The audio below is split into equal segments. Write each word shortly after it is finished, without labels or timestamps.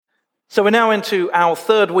So we're now into our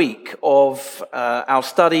third week of our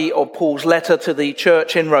study of Paul's letter to the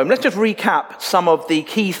church in Rome. Let's just recap some of the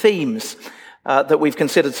key themes that we've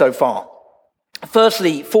considered so far.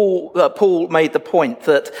 Firstly, Paul made the point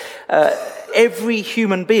that every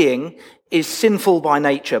human being is sinful by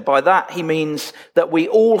nature. By that he means that we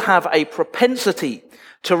all have a propensity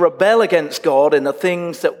to rebel against God in the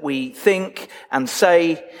things that we think and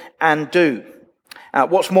say and do.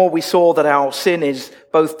 What's more, we saw that our sin is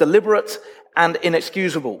both deliberate and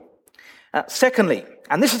inexcusable. Secondly,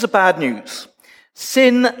 and this is the bad news,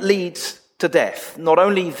 sin leads to death. Not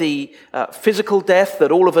only the physical death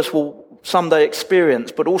that all of us will someday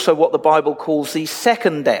experience, but also what the Bible calls the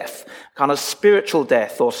second death, kind of spiritual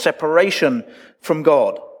death or separation from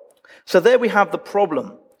God. So there we have the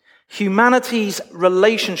problem. Humanity's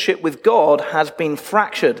relationship with God has been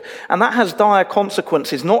fractured, and that has dire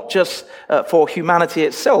consequences, not just for humanity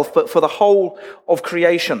itself, but for the whole of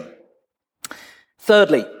creation.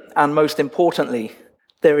 Thirdly, and most importantly,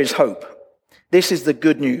 there is hope. This is the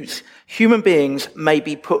good news. Human beings may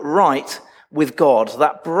be put right with God.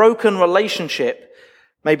 That broken relationship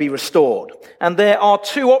may be restored. And there are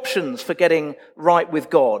two options for getting right with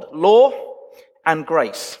God: law and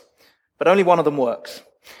grace. But only one of them works.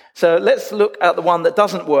 So let's look at the one that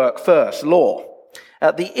doesn't work first, law.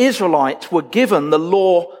 The Israelites were given the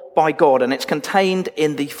law by God, and it's contained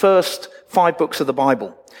in the first 5 books of the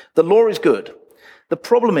Bible. The law is good. The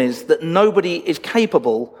problem is that nobody is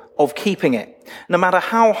capable of keeping it. No matter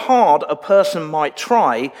how hard a person might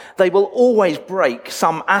try, they will always break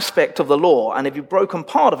some aspect of the law, and if you've broken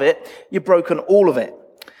part of it, you've broken all of it.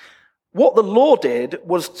 What the law did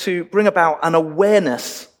was to bring about an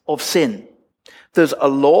awareness of sin. There's a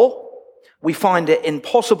law, we find it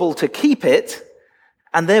impossible to keep it,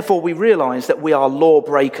 and therefore we realize that we are law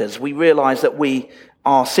breakers. We realize that we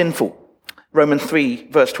are sinful. Romans 3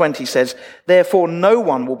 verse 20 says, "Therefore no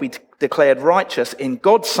one will be declared righteous in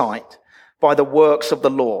God's sight by the works of the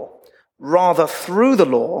law. Rather, through the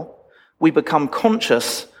law, we become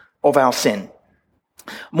conscious of our sin."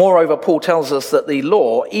 Moreover, Paul tells us that the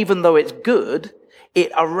law, even though it's good,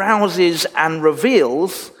 it arouses and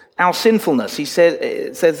reveals our sinfulness. He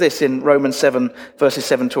says this in Romans 7, verses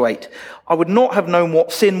 7 to 8. "I would not have known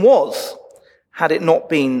what sin was had it not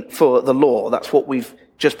been for the law." That's what we've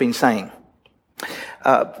just been saying.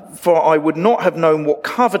 "For I would not have known what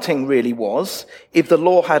coveting really was if the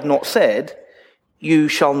law had not said, 'You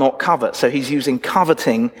shall not covet.'" So he's using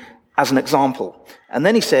coveting as an example. And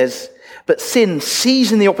then he says, "But sin,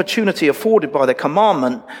 seizing the opportunity afforded by the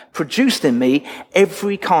commandment, produced in me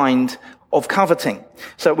every kind of coveting."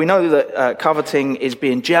 So we know that coveting is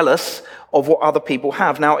being jealous of what other people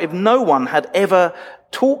have. Now, if no one had ever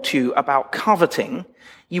talked to you about coveting,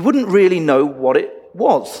 you wouldn't really know what it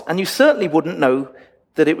was, and you certainly wouldn't know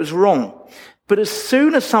that it was wrong. But as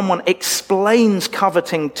soon as someone explains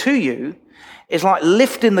coveting to you, it's like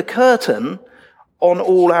lifting the curtain on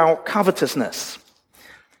all our covetousness.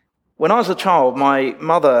 When I was a child, my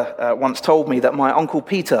mother once told me that my Uncle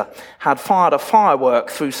Peter had fired a firework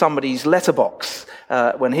through somebody's letterbox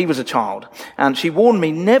when he was a child. And she warned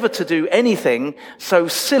me never to do anything so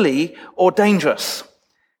silly or dangerous.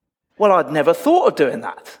 Well, I'd never thought of doing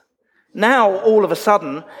that. Now, all of a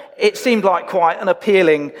sudden, it seemed like quite an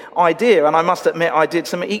appealing idea. And I must admit, I did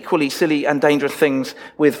some equally silly and dangerous things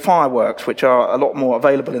with fireworks, which are a lot more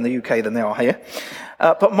available in the UK than they are here.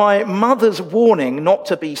 But my mother's warning not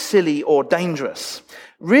to be silly or dangerous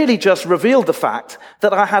really just revealed the fact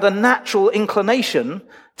that I had a natural inclination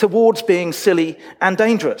towards being silly and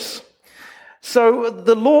dangerous. So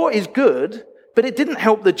the law is good, but it didn't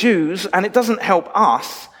help the Jews, and it doesn't help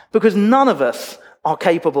us, because none of us are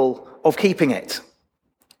capable of keeping it.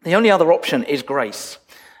 The only other option is grace.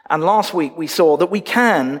 And last week we saw that we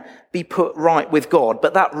can be put right with God,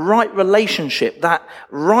 but that right relationship, that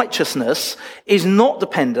righteousness, is not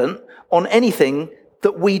dependent on anything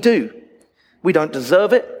that we do. We don't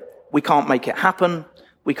deserve it, we can't make it happen,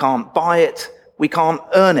 we can't buy it, we can't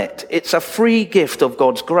earn it. It's a free gift of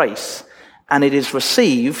God's grace, and it is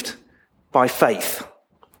received by faith.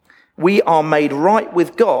 We are made right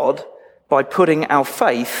with God by putting our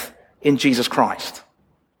faith in Jesus Christ.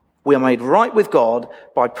 We are made right with God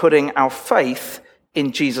by putting our faith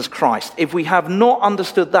in Jesus Christ. If we have not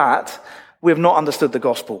understood that, we have not understood the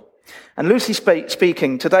gospel. And loosely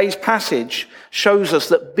speaking, today's passage shows us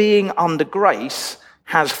that being under grace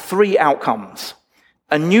has 3 outcomes: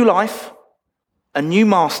 a new life, a new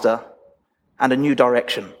master, and a new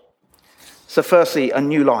direction. So firstly, a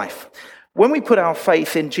new life. When we put our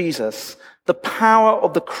faith in Jesus, the power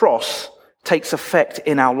of the cross takes effect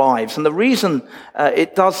in our lives. And the reason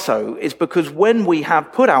it does so is because when we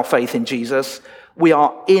have put our faith in Jesus, we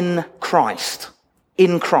are in Christ.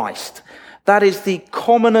 In Christ. That is the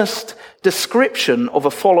commonest description of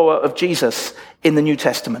a follower of Jesus in the New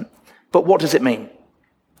Testament. But what does it mean?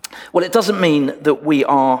 Well, it doesn't mean that we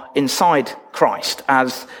are inside Christ,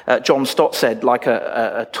 as John Stott said, like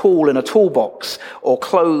a tool in a toolbox or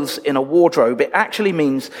clothes in a wardrobe. It actually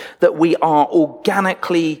means that we are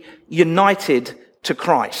organically united to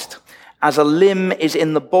Christ. As a limb is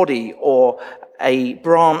in the body or a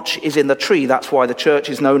branch is in the tree. That's why the church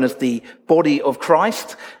is known as the body of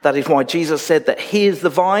Christ. That is why Jesus said that he is the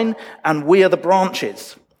vine and we are the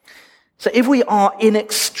branches. So if we are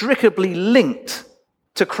inextricably linked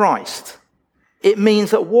to Christ, it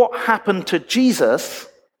means that what happened to Jesus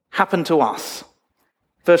happened to us.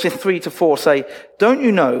 Verses 3-4 say, "Don't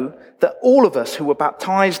you know that all of us who were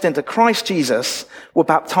baptized into Christ Jesus were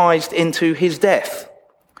baptized into his death?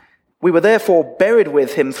 We were therefore buried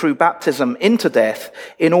with him through baptism into death,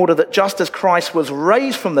 in order that just as Christ was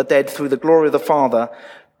raised from the dead through the glory of the Father,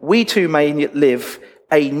 we too may live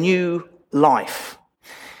a new life."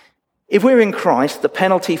 If we're in Christ, the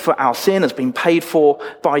penalty for our sin has been paid for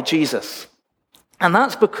by Jesus. And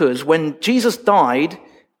that's because when Jesus died,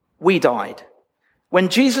 we died. When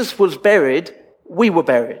Jesus was buried, we were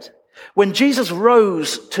buried. When Jesus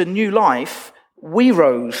rose to new life, we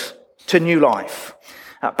rose to new life.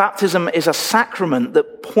 Baptism is a sacrament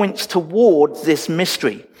that points towards this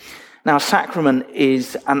mystery. Now, a sacrament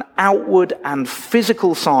is an outward and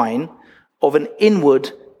physical sign of an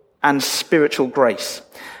inward and spiritual grace.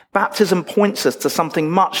 Baptism points us to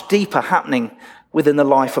something much deeper happening within the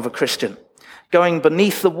life of a Christian. Going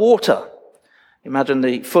beneath the water. Imagine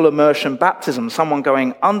the full immersion baptism. Someone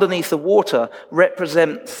going underneath the water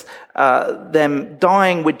represents them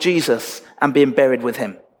dying with Jesus and being buried with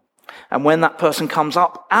him. And when that person comes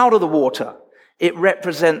up out of the water, it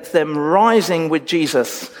represents them rising with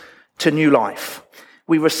Jesus to new life.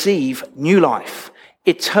 We receive new life,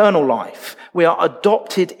 eternal life. We are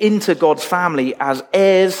adopted into God's family as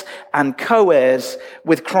heirs and co-heirs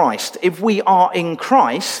with Christ. If we are in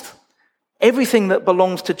Christ, everything that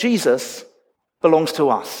belongs to Jesus belongs to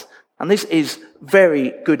us. And this is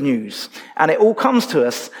very good news. And it all comes to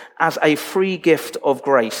us as a free gift of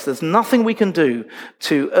grace. There's nothing we can do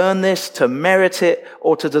to earn this, to merit it,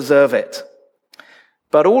 or to deserve it.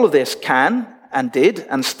 But all of this can, and did,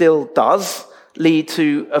 and still does, lead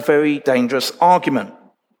to a very dangerous argument.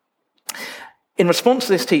 In response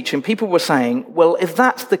to this teaching, people were saying, well, if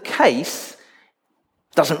that's the case,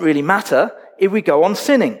 it doesn't really matter if we go on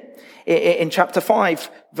sinning. In chapter 5,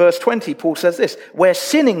 verse 20, Paul says this, "Where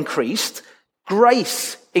sin increased,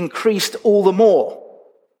 grace increased all the more."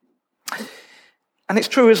 And it's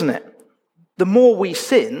true, isn't it? The more we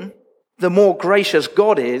sin, the more gracious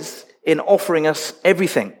God is in offering us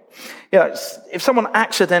everything. You know, if someone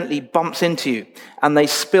accidentally bumps into you and they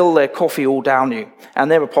spill their coffee all down you and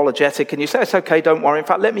they're apologetic and you say, "It's okay, don't worry. In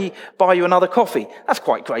fact, let me buy you another coffee." That's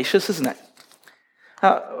quite gracious, isn't it?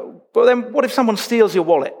 But then what if someone steals your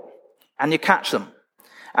wallet and you catch them?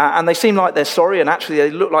 And they seem like they're sorry and actually they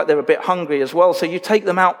look like they're a bit hungry as well. So you take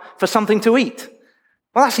them out for something to eat.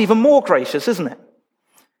 Well, that's even more gracious, isn't it?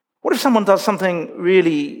 What if someone does something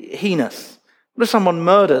really heinous? What if someone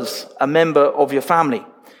murders a member of your family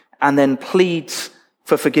and then pleads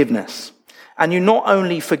for forgiveness? And you not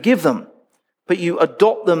only forgive them, but you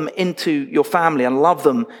adopt them into your family and love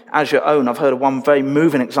them as your own. I've heard of one very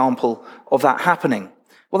moving example of that happening.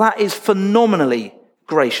 Well, that is phenomenally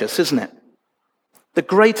gracious, isn't it? The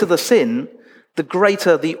greater the sin, the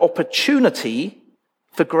greater the opportunity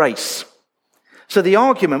for grace. So the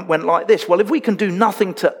argument went like this. Well, if we can do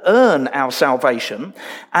nothing to earn our salvation,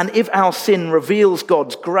 and if our sin reveals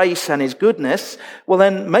God's grace and his goodness, well,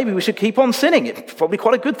 then maybe we should keep on sinning. It's probably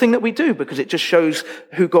quite a good thing that we do because it just shows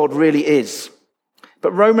who God really is.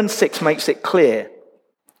 But Romans 6 makes it clear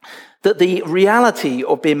that the reality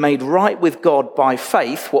of being made right with God by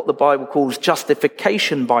faith, what the Bible calls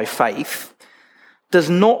justification by faith, does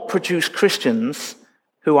not produce Christians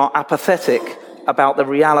who are apathetic about the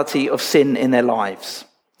reality of sin in their lives.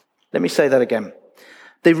 Let me say that again.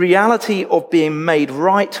 The reality of being made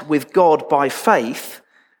right with God by faith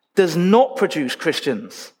does not produce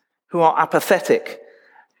Christians who are apathetic,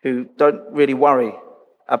 who don't really worry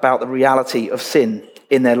about the reality of sin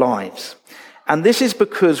in their lives. And this is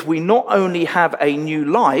because we not only have a new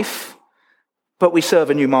life, but we serve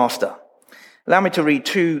a new master. Allow me to read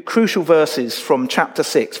two crucial verses from chapter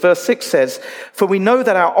 6. Verse 6 says, "For we know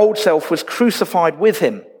that our old self was crucified with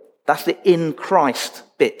him." That's the in Christ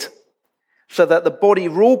bit. "So that the body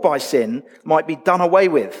ruled by sin might be done away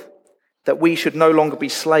with, that we should no longer be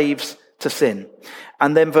slaves to sin.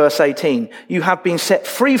 And then verse 18, you have been set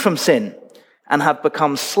free from sin and have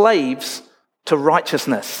become slaves to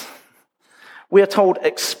righteousness. We are told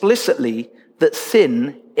explicitly that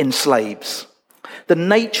sin enslaves. The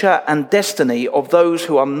nature and destiny of those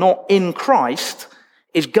who are not in Christ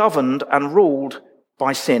is governed and ruled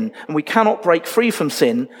by sin. And we cannot break free from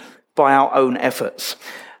sin by our own efforts.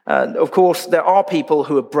 Of course, there are people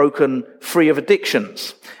who have broken free of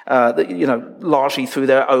addictions, largely through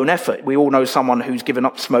their own effort. We all know someone who's given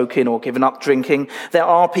up smoking or given up drinking. There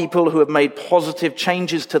are people who have made positive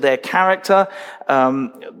changes to their character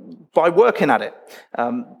by working at it.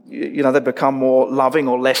 They become more loving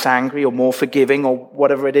or less angry or more forgiving or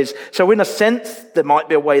whatever it is. So in a sense, there might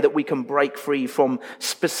be a way that we can break free from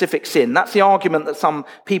specific sin. That's the argument that some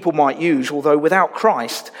people might use, although without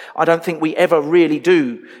Christ, I don't think we ever really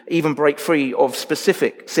do even break free of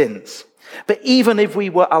specific sins. But even if we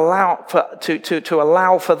were allowed to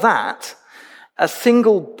allow for that, a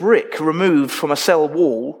single brick removed from a cell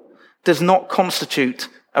wall does not constitute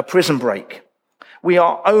a prison break. We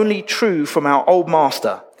are only true from our old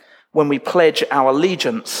master when we pledge our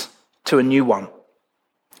allegiance to a new one.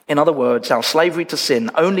 In other words, our slavery to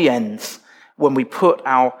sin only ends when we put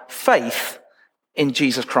our faith in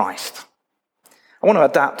Jesus Christ. I want to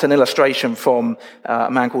adapt an illustration from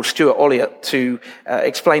a man called Stuart Olliott to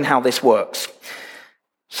explain how this works.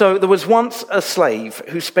 So there was once a slave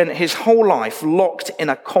who spent his whole life locked in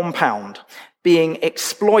a compound, being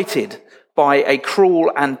exploited by a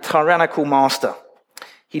cruel and tyrannical master.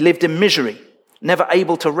 He lived in misery, never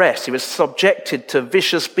able to rest. He was subjected to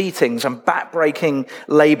vicious beatings and back-breaking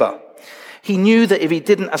labor. He knew that if he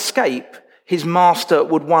didn't escape, his master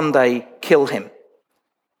would one day kill him.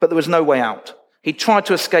 But there was no way out. He tried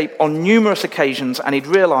to escape on numerous occasions, and he'd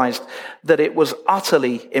realized that it was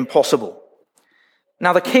utterly impossible.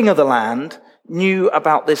 Now, the king of the land knew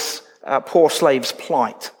about this poor slave's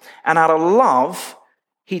plight, and out of love,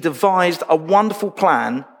 he devised a wonderful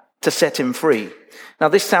plan to set him free. Now,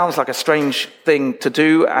 this sounds like a strange thing to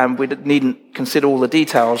do, and we needn't consider all the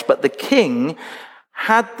details, but the king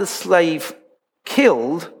had the slave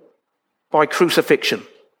killed by crucifixion.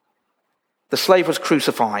 The slave was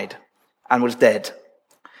crucified and was dead.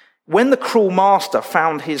 When the cruel master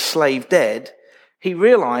found his slave dead, he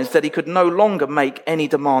realized that he could no longer make any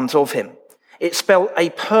demands of him. It spelled a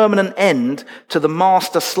permanent end to the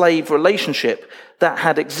master-slave relationship that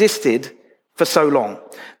had existed for so long.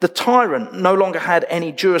 The tyrant no longer had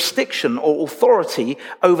any jurisdiction or authority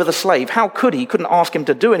over the slave. How could he? He couldn't ask him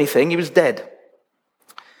to do anything. He was dead.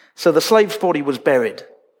 So the slave's body was buried.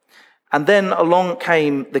 And then along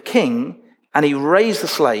came the king, and he raised the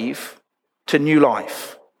slave to new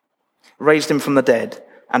life, raised him from the dead,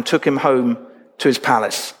 and took him home to his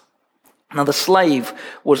palace. Now the slave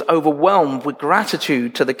was overwhelmed with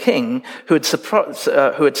gratitude to the king who had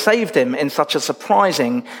saved him in such a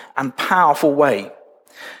surprising and powerful way.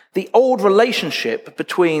 The old relationship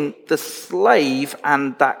between the slave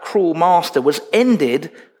and that cruel master was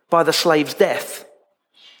ended by the slave's death.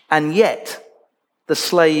 And yet, the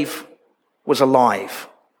slave was alive.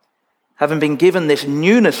 Having been given this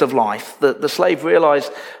newness of life, the slave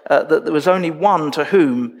realized that there was only one to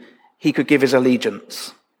whom he could give his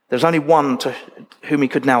allegiance. There's only one to whom he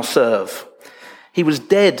could now serve. He was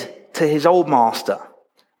dead to his old master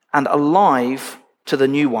and alive to the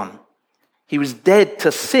new one. He was dead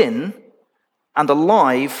to sin and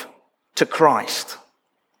alive to Christ.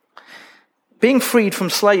 Being freed from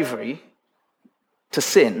slavery to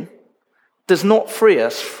sin does not free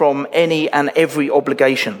us from any and every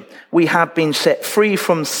obligation. We have been set free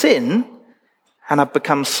from sin and have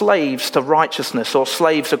become slaves to righteousness, or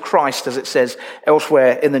slaves of Christ, as it says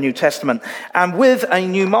elsewhere in the New Testament. And with a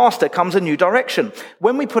new master comes a new direction.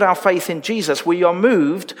 When we put our faith in Jesus, we are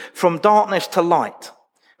moved from darkness to light.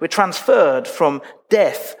 We're transferred from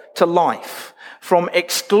death to life, from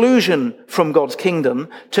exclusion from God's kingdom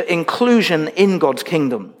to inclusion in God's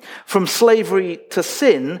kingdom, from slavery to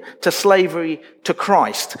sin to slavery to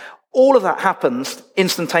Christ. All of that happens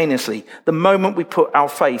instantaneously the moment we put our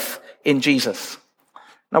faith in Jesus.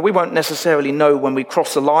 Now, we won't necessarily know when we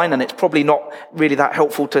cross the line, and it's probably not really that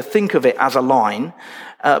helpful to think of it as a line,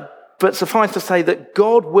 but suffice to say that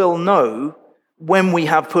God will know when we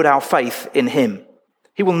have put our faith in him.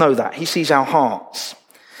 He will know that. He sees our hearts.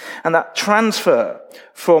 And that transfer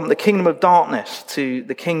from the kingdom of darkness to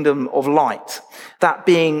the kingdom of light, that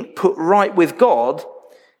being put right with God,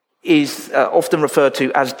 is often referred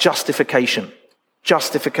to as justification.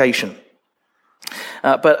 Justification.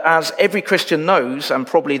 But as every Christian knows, and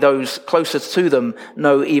probably those closest to them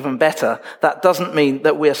know even better, that doesn't mean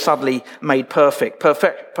that we're suddenly made perfect.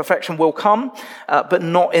 Perfection will come, but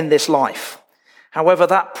not in this life. However,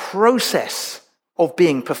 that process of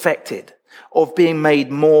being perfected, of being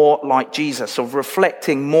made more like Jesus, of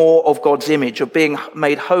reflecting more of God's image, of being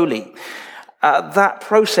made holy, that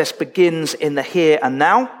process begins in the here and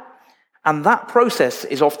now, and that process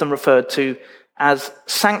is often referred to as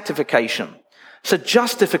sanctification. So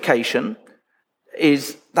justification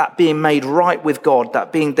is that being made right with God,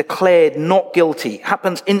 that being declared not guilty,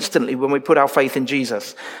 happens instantly when we put our faith in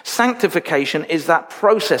Jesus. Sanctification is that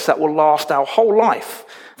process that will last our whole life,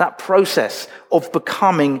 that process of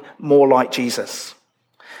becoming more like Jesus.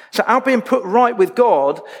 So our being put right with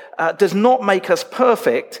God does not make us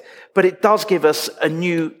perfect, but it does give us a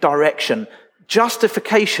new direction.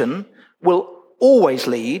 Justification will always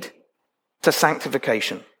lead to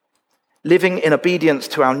sanctification. Living in obedience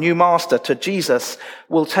to our new master, to Jesus,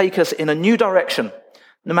 will take us in a new direction,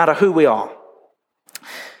 no matter who we are.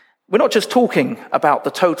 We're not just talking about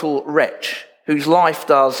the total wretch whose life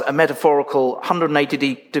does a metaphorical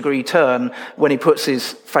 180-degree turn when he puts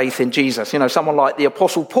his faith in Jesus. You know, someone like the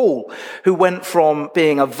Apostle Paul, who went from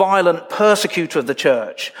being a violent persecutor of the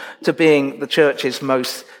church to being the church's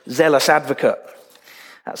most zealous advocate.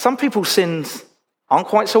 Some people's sins aren't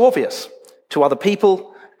quite so obvious to other people,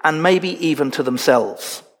 and maybe even to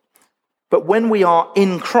themselves. But when we are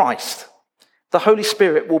in Christ, the Holy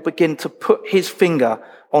Spirit will begin to put his finger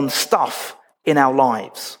on stuff in our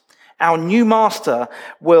lives. Our new master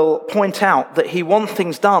will point out that he wants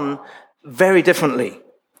things done very differently.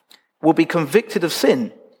 We'll be convicted of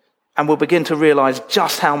sin, and we'll begin to realize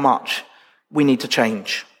just how much we need to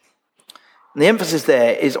change. And the emphasis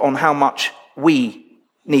there is on how much we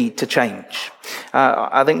need to change.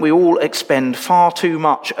 I think we all expend far too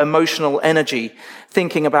much emotional energy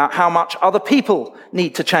thinking about how much other people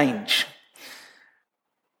need to change.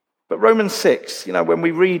 But Romans 6, when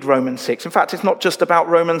we read Romans 6, in fact, it's not just about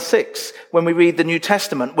Romans 6. When we read the New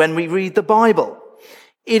Testament, when we read the Bible,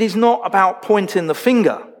 it is not about pointing the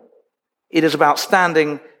finger. It is about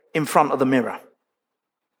standing in front of the mirror.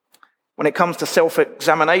 When it comes to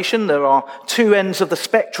self-examination, there are two ends of the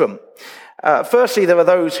spectrum. Firstly, there are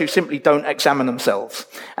those who simply don't examine themselves,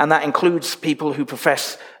 and that includes people who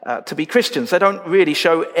profess to be Christians. They don't really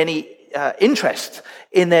show any interest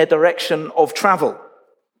in their direction of travel.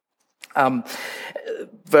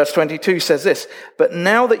 Verse 22 says this, "But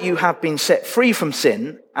now that you have been set free from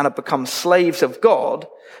sin and have become slaves of God,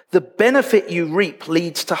 the benefit you reap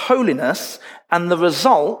leads to holiness, and the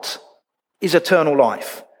result is eternal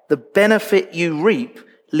life." The benefit you reap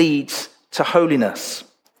leads to holiness.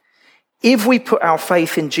 If we put our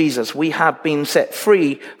faith in Jesus, we have been set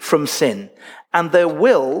free from sin. And there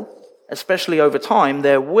will, especially over time,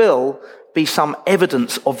 there will be some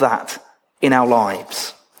evidence of that in our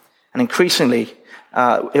lives. And increasingly,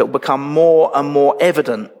 it will become more and more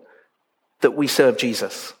evident that we serve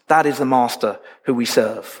Jesus. That is the master who we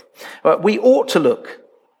serve. We ought to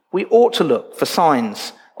look for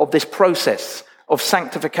signs of this process of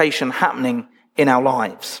sanctification happening in our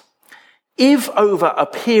lives. If over a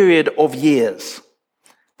period of years,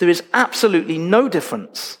 there is absolutely no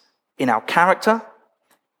difference in our character,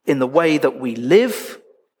 in the way that we live,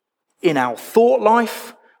 in our thought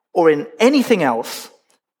life, or in anything else,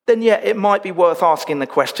 then yeah, it might be worth asking the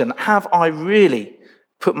question, have I really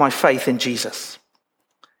put my faith in Jesus?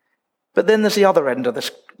 But then there's the other end of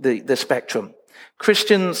the spectrum.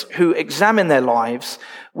 Christians who examine their lives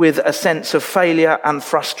with a sense of failure and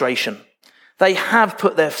frustration. They have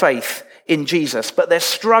put their faith in Jesus, but they're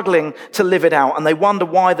struggling to live it out, and they wonder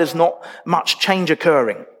why there's not much change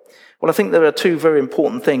occurring. Well, I think there are two very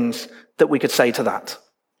important things that we could say to that.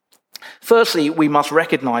 Firstly, we must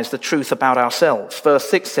recognize the truth about ourselves. Verse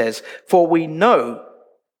 6 says, For we know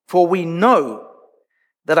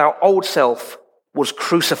that our old self was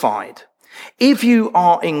crucified. If you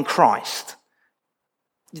are in Christ,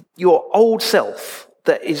 your old self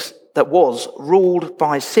that was ruled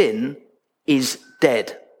by sin is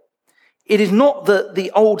dead. It is not that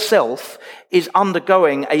the old self is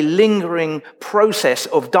undergoing a lingering process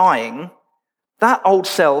of dying. That old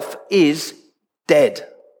self is dead.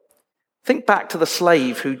 Think back to the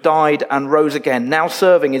slave who died and rose again, now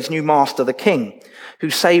serving his new master, the king, who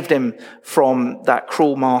saved him from that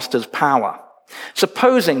cruel master's power.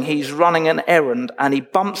 Supposing he's running an errand and he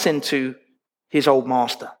bumps into his old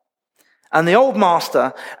master. And the old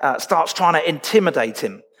master starts trying to intimidate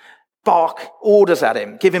him, bark orders at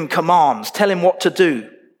him, give him commands, tell him what to do.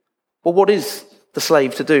 Well, what is the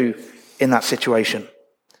slave to do in that situation?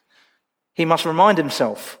 He must remind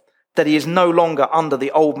himself that he is no longer under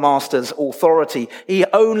the old master's authority. He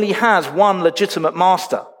only has one legitimate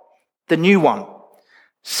master, the new one.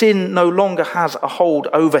 Sin no longer has a hold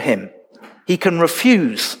over him. He can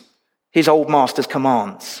refuse his old master's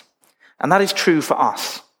commands. And that is true for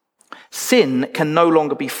us. Sin can no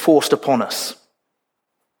longer be forced upon us.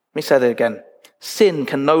 Let me say that again. Sin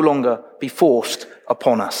can no longer be forced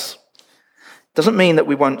upon us. Doesn't mean that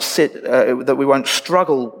we won't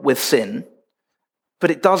struggle with sin,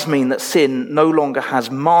 but it does mean that sin no longer has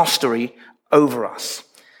mastery over us.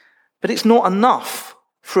 But it's not enough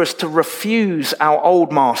for us to refuse our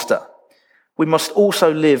old master. We must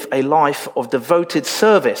also live a life of devoted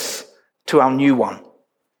service to our new one.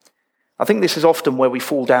 I think this is often where we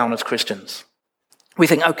fall down as Christians. We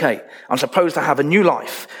think, okay, I'm supposed to have a new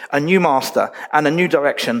life, a new master, and a new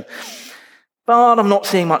direction, but I'm not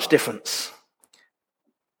seeing much difference.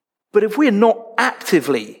 But if we're not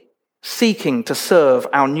actively seeking to serve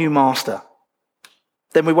our new master,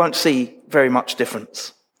 then we won't see very much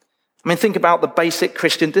difference. I mean, think about the basic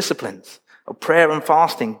Christian disciplines of prayer and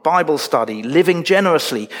fasting, Bible study, living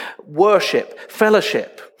generously, worship,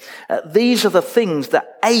 fellowship. These are the things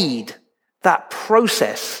that aid that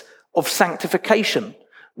process of sanctification.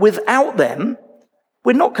 Without them,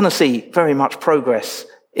 we're not going to see very much progress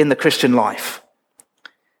in the Christian life.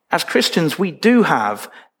 As Christians, we do have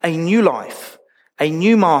a new life, a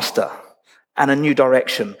new master, and a new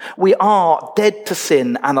direction. We are dead to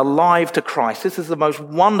sin and alive to Christ. This is the most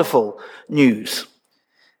wonderful news.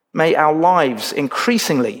 May our lives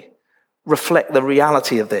increasingly reflect the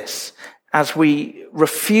reality of this as we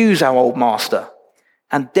refuse our old master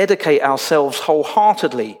and dedicate ourselves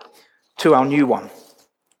wholeheartedly to our new one.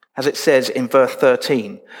 As it says in verse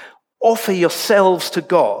 13, offer yourselves to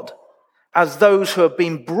God as those who have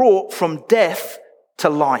been brought from death to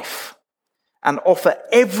life, and offer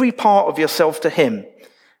every part of yourself to him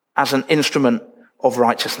as an instrument of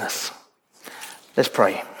righteousness. Let's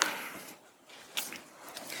pray.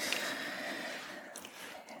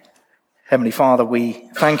 Heavenly Father, we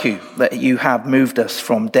thank you that you have moved us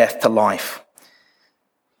from death to life.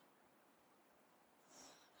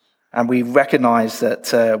 And we recognize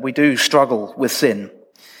that we do struggle with sin.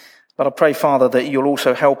 But I pray, Father, that you'll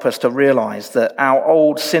also help us to realize that our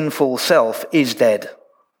old sinful self is dead,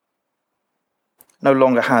 no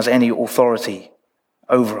longer has any authority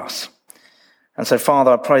over us. And so,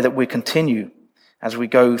 Father, I pray that we continue as we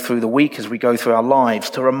go through the week, as we go through our lives,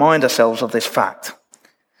 to remind ourselves of this fact,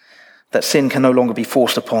 that sin can no longer be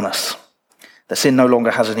forced upon us, that sin no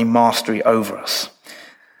longer has any mastery over us.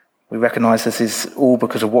 We recognize this is all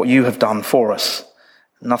because of what you have done for us,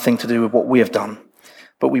 nothing to do with what we have done.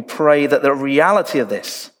 But we pray that the reality of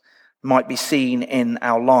this might be seen in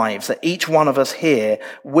our lives, that each one of us here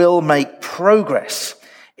will make progress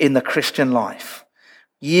in the Christian life.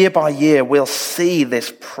 Year by year, we'll see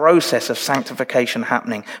this process of sanctification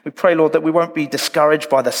happening. We pray, Lord, that we won't be discouraged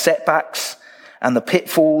by the setbacks and the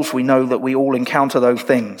pitfalls. We know that we all encounter those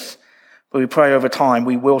things. But we pray over time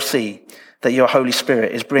we will see that your Holy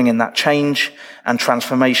Spirit is bringing that change and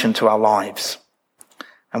transformation to our lives.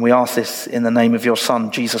 And we ask this in the name of your Son,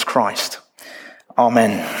 Jesus Christ.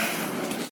 Amen.